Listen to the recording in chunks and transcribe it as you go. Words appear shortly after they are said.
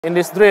In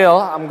this drill,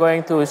 I'm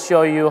going to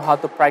show you how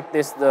to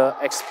practice the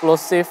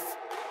explosive,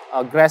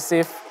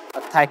 aggressive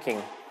attacking,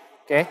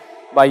 okay,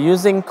 by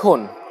using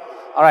cone.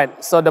 All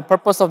right, so the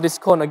purpose of this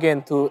cone,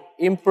 again, to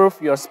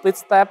improve your split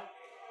step,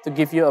 to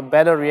give you a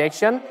better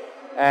reaction.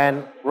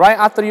 And right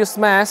after you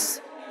smash,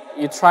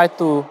 you try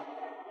to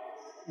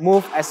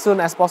move as soon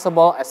as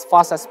possible, as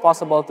fast as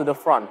possible to the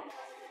front.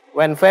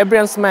 When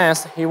Fabian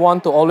smash, he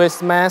wants to always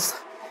smash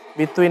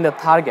between the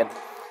target.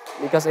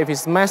 Because if he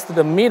smashes to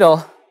the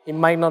middle, he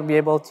might not be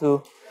able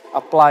to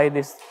apply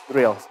this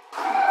drill.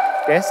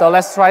 Okay, so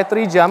let's try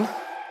 3 jump.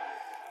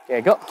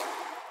 Okay, go.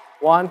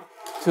 1,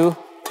 2,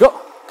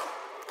 go.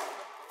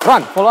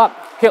 Run, follow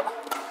up, kill.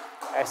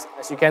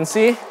 As you can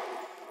see,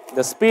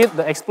 the speed,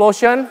 the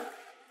explosion,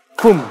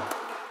 boom.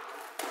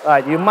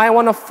 Right, you might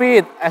want to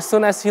feed as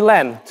soon as he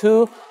lands.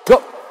 2,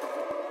 go.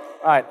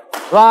 Right,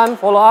 run,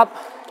 follow up,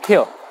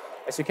 kill.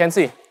 As you can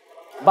see,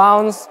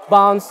 bounce,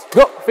 bounce,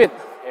 go, feed.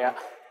 Yeah.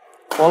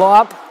 Follow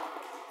up,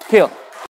 kill.